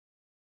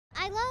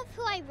I love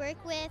who I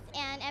work with,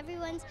 and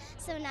everyone's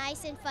so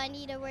nice and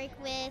funny to work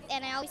with,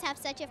 and I always have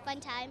such a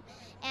fun time.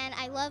 And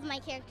I love my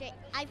character.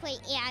 I play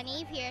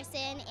Annie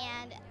Pearson,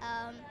 and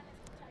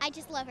I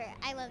just love her.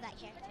 I love that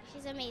character.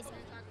 She's amazing.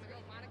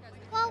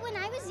 Well, when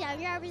I was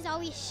younger, I was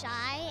always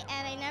shy,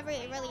 and I never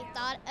really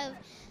thought of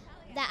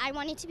that I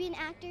wanted to be an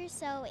actor.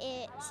 So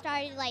it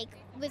started like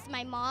with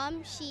my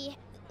mom. She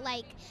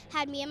like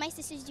had me and my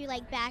sisters do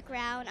like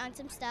background on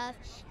some stuff,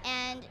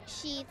 and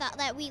she thought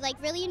that we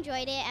like really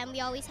enjoyed it and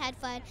we always had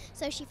fun.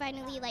 So she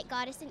finally like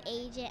got us an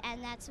agent,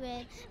 and that's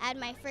when I had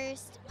my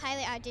first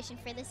pilot audition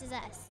for This Is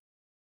Us.